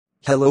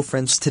Hello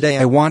friends, today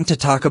I want to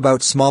talk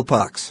about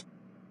smallpox.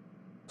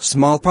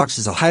 Smallpox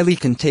is a highly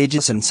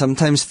contagious and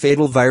sometimes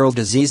fatal viral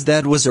disease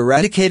that was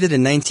eradicated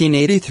in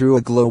 1980 through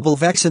a global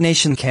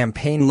vaccination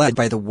campaign led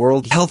by the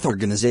World Health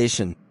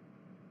Organization.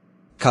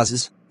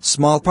 Causes: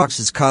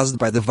 smallpox is caused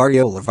by the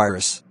variola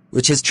virus,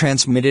 which is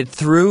transmitted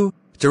through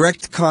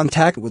direct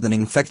contact with an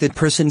infected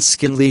person's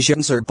skin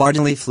lesions or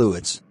bodily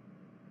fluids.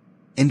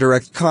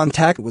 Indirect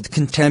contact with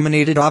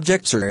contaminated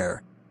objects or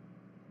air.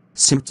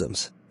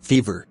 Symptoms: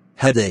 fever,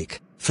 headache,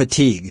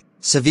 fatigue,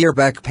 severe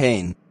back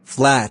pain,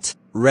 flat,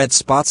 red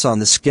spots on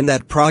the skin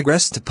that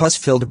progress to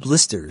pus-filled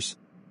blisters.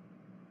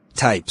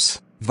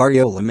 Types: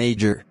 variola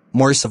major,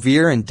 more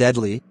severe and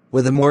deadly,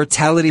 with a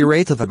mortality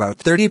rate of about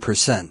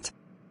 30%.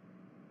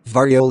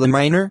 Variola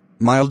minor,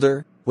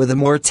 milder, with a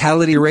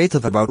mortality rate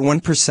of about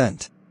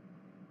 1%.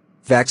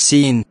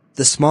 Vaccine: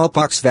 the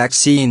smallpox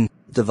vaccine,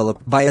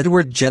 developed by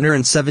Edward Jenner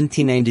in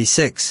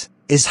 1796,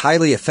 is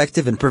highly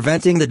effective in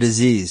preventing the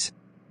disease.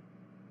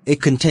 It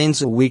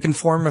contains a weakened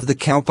form of the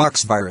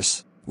cowpox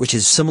virus, which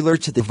is similar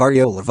to the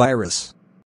variola virus.